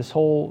contrast of this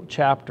whole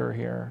chapter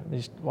here,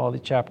 these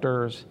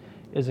chapters,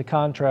 is a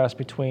contrast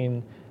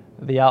between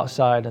the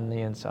outside and the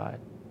inside.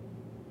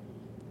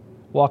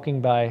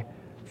 Walking by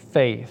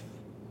faith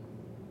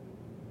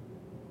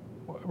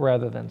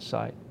rather than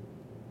sight.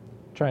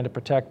 Trying to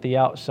protect the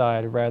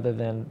outside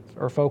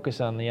or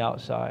focus on the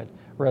outside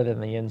rather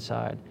than the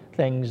inside.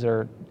 Things that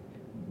are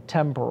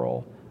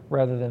temporal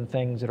rather than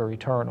things that are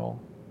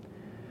eternal.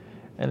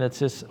 And it's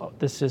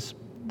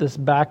this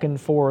back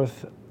and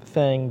forth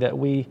thing that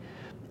we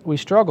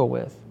struggle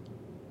with.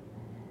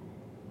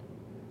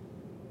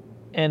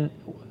 And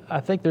I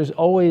think there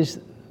always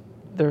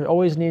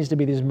needs to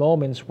be these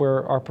moments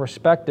where our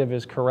perspective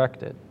is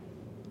corrected.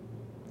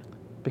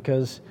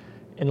 Because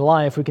in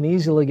life, we can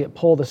easily get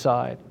pulled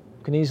aside.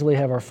 We can easily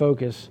have our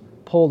focus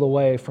pulled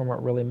away from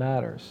what really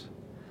matters.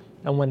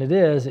 And when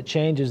it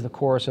changes the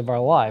course of our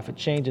life. It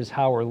changes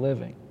how we're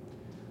living.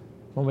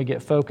 When we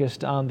get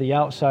focused on the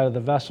outside of the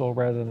vessel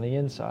rather than the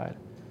inside.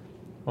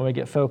 When we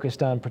get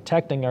focused on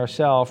protecting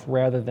ourselves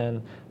rather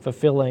than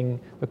fulfilling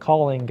the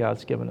calling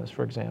God's given us,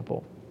 for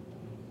example.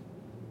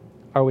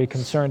 Are we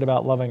concerned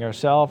about loving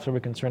ourselves, or are we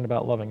concerned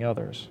about loving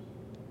others?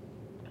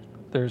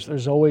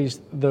 There's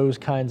always those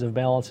kinds of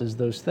balances,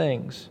 those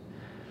things.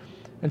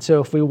 And so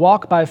if we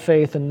walk by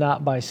faith and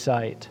not by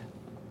sight,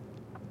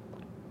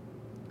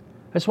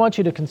 I just want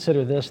you to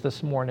consider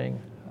this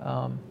morning.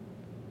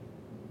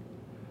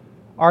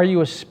 Are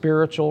you a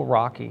spiritual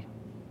Rocky?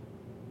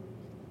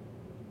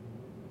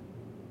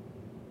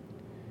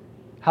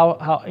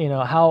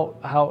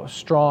 How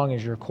strong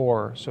is your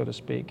core, so to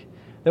speak?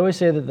 They always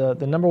say that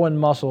the number one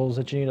muscles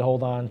that you need to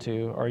hold on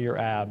to are your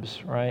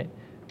abs, right?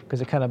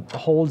 Because it kind of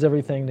holds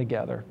everything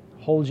together,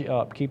 holds you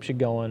up, keeps you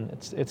going.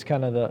 It's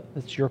kind of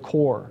it's your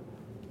core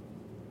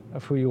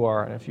of who you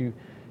are. And if you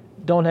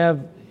don't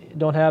have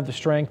the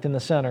strength in the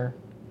center,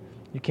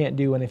 you can't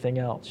do anything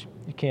else.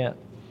 You can't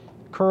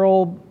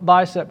curl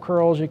bicep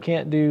curls. You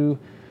can't do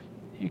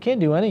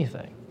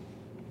anything.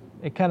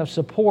 It kind of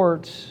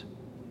supports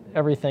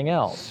everything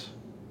else.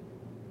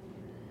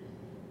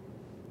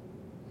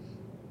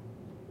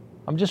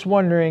 I'm just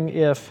wondering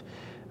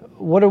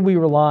what are we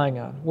relying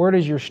on? Where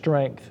does your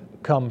strength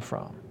come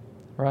from,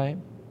 right?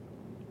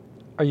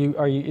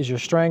 Is your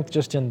strength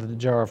just in the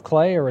jar of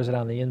clay, or is it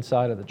on the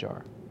inside of the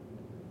jar?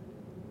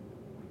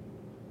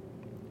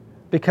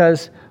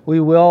 Because we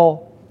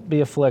will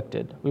be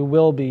afflicted. We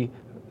will be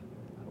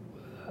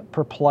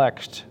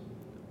perplexed.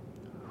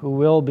 We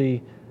will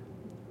be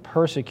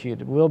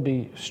persecuted. We will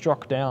be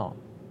struck down.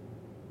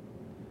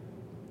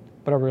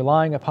 But are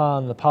relying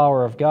upon the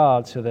power of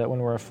God so that when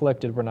we're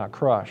afflicted, we're not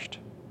crushed.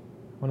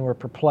 When we're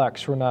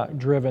perplexed, we're not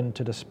driven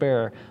to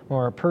despair. When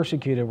we're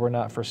persecuted, we're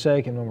not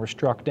forsaken. When we're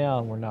struck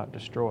down, we're not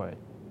destroyed.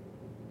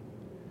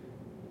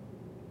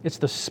 It's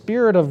the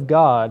Spirit of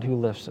God who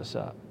lifts us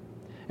up.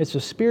 It's the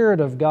Spirit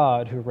of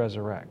God who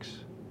resurrects.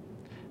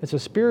 It's the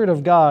Spirit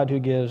of God who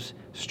gives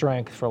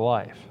strength for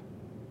life.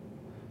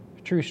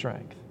 True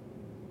strength.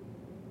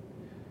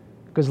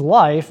 Because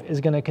life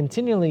is going to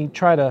continually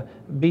try to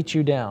beat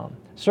you down.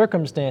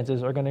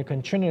 Circumstances are going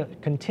to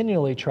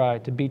continually try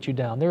to beat you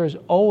down. There is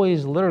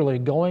always literally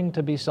going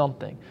to be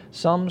something,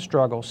 some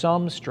struggle,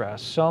 some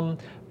stress, some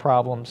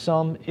problem,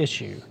 some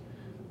issue.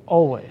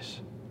 Always.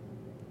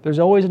 There's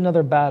always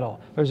another battle.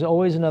 There's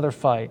always another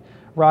fight.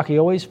 Rocky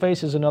always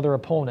faces another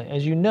opponent.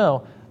 As you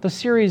know, the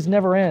series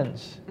never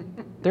ends.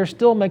 They're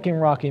still making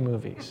Rocky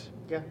movies.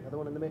 Yeah, another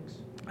one in the mix.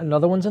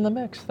 Another one's in the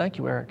mix. Thank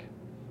you, Eric.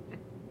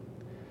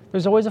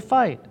 There's always a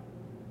fight.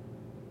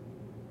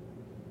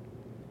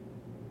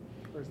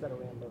 Or is that a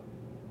Rambo?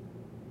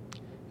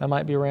 That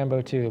might be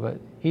Rambo too, but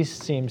he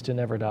seems to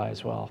never die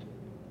as well,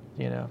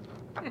 you know.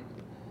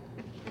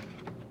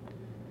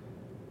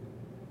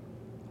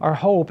 Our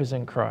hope is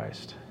in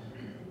Christ.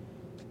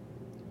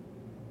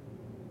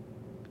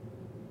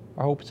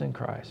 Our hope is in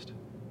Christ.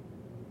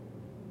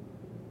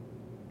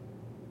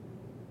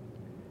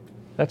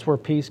 That's where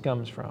peace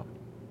comes from.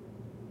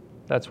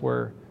 That's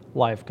where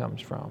life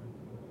comes from.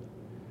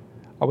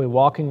 Are we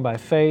walking by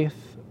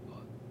faith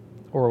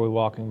or are we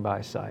walking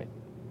by sight?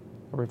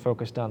 Are we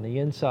focused on the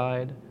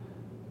inside?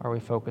 Are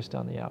we focused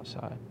on the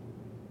outside?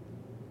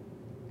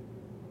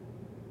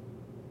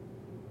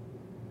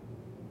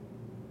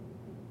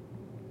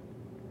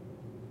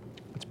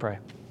 Let's pray.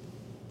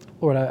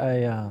 Lord, Lord,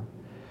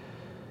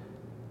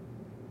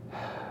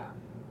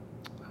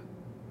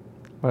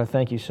 I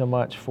thank you so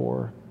much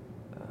for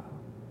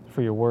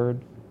your word.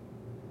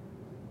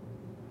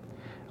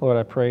 Lord,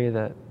 I pray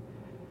that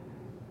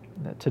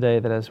today,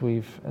 that as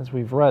we've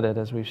read it,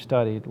 as we've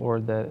studied,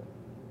 Lord, that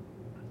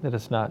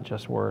it's not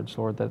just words,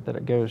 Lord, that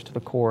it goes to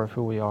the core of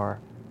who we are.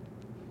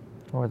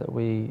 Lord, that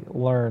we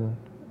learn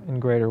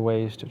in greater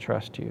ways to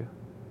trust you.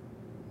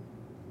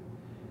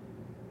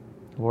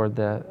 Lord,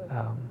 that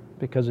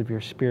because of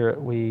your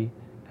Spirit we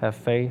have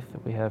faith,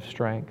 that we have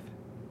strength.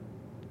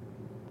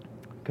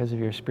 Because of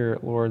your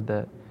Spirit, Lord,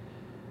 that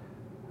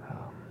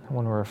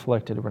when we're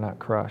afflicted, we're not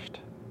crushed.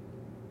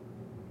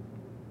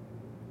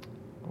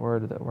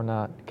 Lord, that we're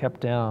not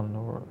kept down,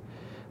 or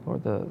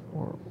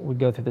we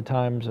go through the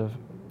times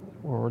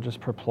where we're just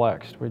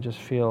perplexed, we just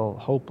feel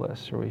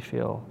hopeless, or we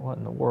feel, what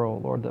in the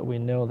world, Lord, that we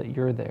know that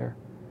you're there,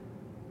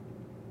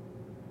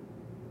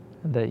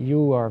 and that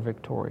you are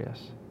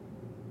victorious.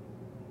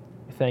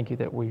 We thank you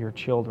that we're your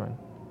children,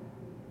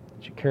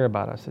 that you care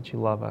about us, that you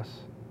love us.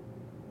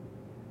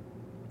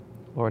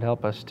 Lord,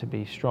 help us to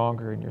be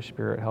stronger in your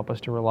Spirit. Help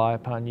us to rely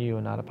upon you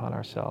and not upon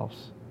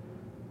ourselves.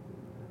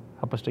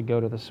 Help us to go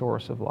to the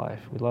source of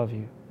life. We love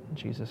you. In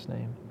Jesus'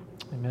 name.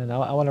 Amen.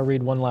 I want to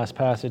read one last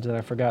passage that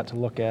I forgot to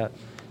look at.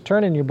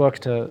 Turn in your books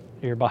to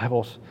your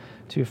Bibles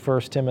to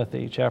 1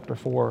 Timothy chapter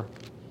 4.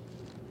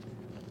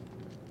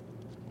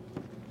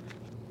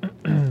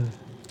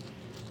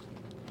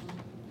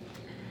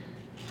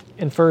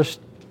 In 1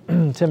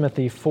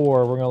 Timothy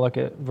 4, we're going to look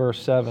at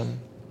verse 7.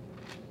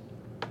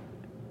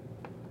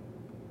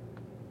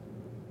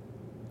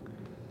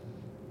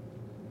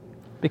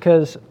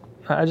 Because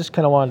I just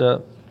kind of wanted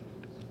to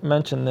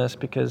mention this,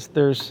 because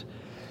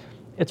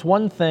it's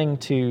one thing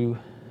to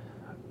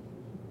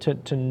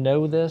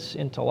know this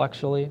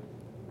intellectually,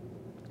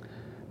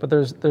 but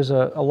there's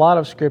a lot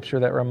of scripture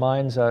that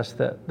reminds us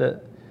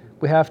that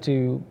we have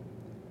to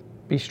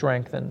be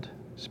strengthened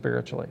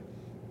spiritually.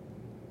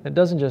 It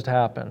doesn't just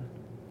happen,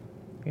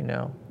 you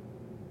know.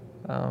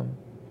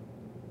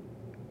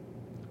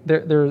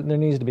 There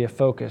needs to be a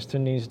focus.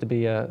 There needs to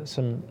be a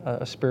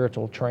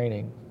spiritual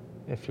training,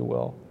 if you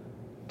will,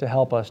 to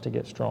help us to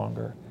get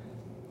stronger.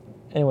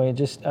 Anyway, I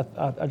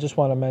just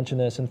want to mention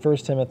this. In 1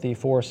 Timothy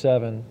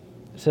 4:7,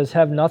 it says,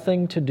 "Have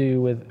nothing to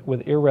do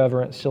with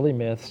irreverent, silly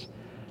myths."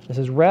 It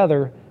says,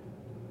 "Rather,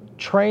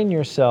 train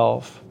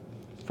yourself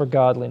for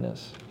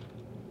godliness.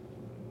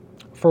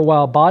 For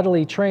while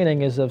bodily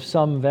training is of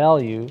some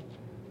value,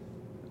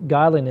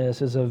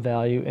 godliness is of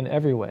value in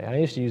every way." I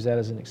used to use that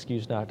as an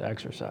excuse not to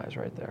exercise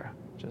right there,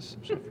 just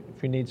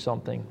if you need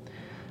something.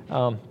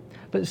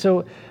 But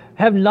so,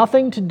 have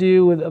nothing to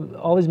do with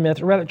all these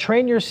myths. Rather,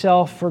 train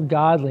yourself for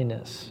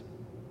godliness.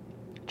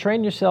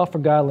 Train yourself for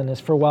godliness.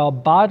 For while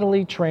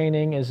bodily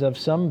training is of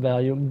some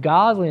value,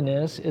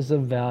 godliness is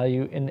of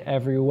value in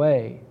every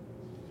way,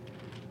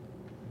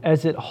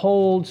 as it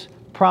holds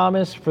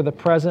promise for the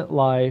present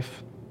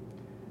life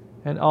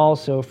and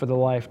also for the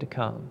life to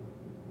come.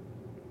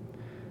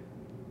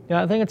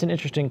 I think it's an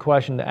interesting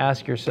question to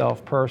ask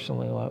yourself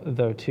personally,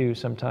 though, too,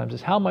 sometimes,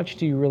 is how much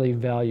do you really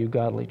value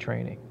godly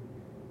training?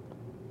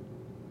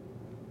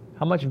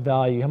 How much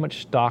value, how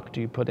much stock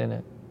do you put in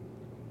it?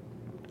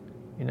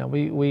 You know,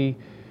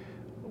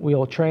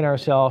 we'll train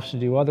ourselves to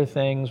do other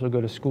things. We'll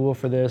go to school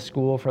for this,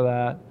 school for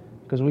that,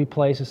 because we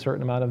place a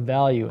certain amount of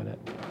value in it.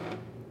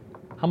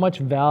 How much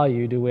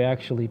value do we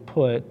actually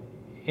put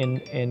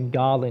in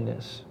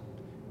godliness,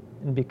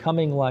 in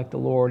becoming like the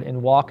Lord,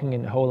 in walking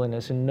in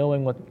holiness, and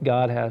knowing what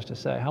God has to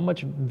say? How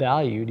much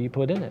value do you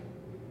put in it?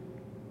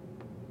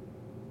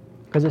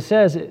 Because it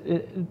says,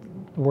 the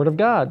Word of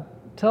God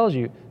tells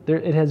you,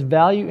 it has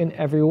value in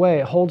every way.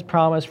 It holds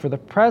promise for the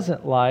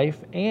present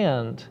life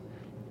and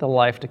the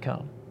life to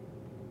come.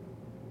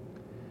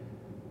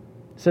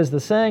 It says, "The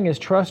saying is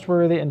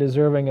trustworthy and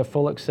deserving of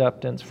full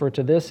acceptance, for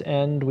to this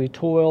end we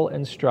toil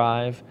and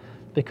strive,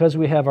 because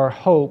we have our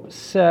hope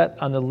set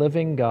on the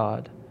living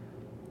God,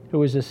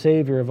 who is the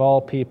Savior of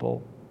all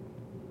people,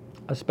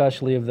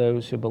 especially of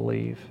those who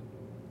believe."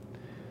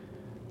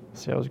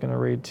 See, I was going to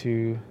read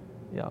to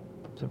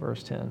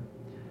verse 10.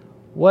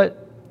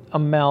 What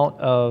amount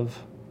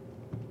of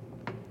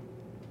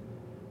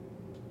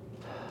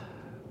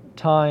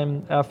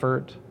time,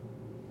 effort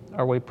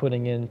are we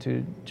putting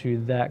into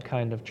that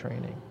kind of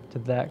training, to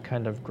that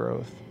kind of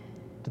growth,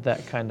 to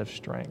that kind of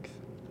strength?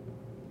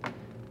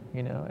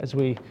 You know, as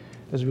we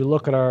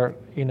look at our,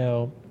 you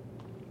know,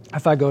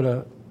 if I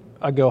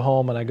go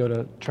home and I go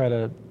to try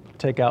to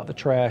take out the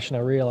trash and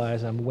I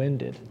realize I'm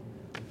winded.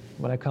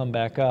 When I come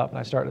back up and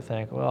I start to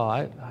think, well,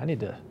 I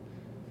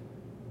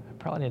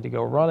probably need to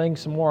go running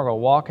some more, go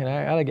walking.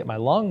 I got to get my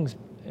lungs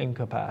in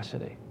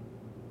capacity.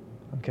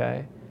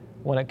 Okay?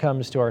 When it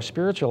comes to our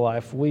spiritual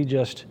life, we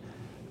just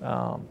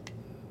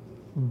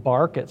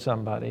bark at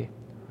somebody.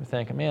 We're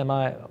thinking, man,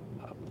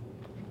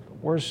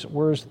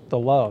 where's the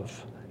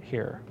love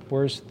here?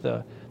 Where's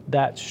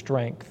that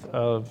strength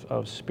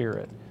of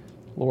spirit?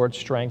 Lord,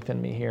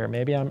 strengthen me here.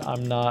 Maybe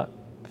I'm not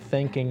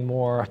thinking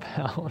more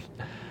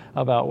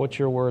about what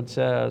your word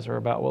says or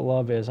about what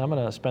love is. I'm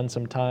going to spend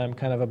some time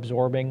kind of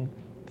absorbing,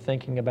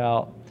 thinking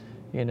about,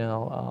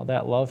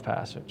 that love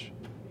passage.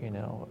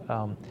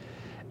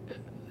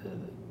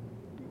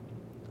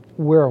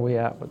 Where are we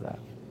at with that?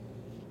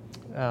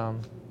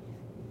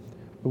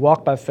 We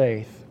walk by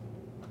faith,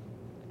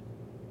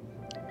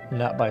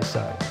 not by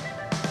sight.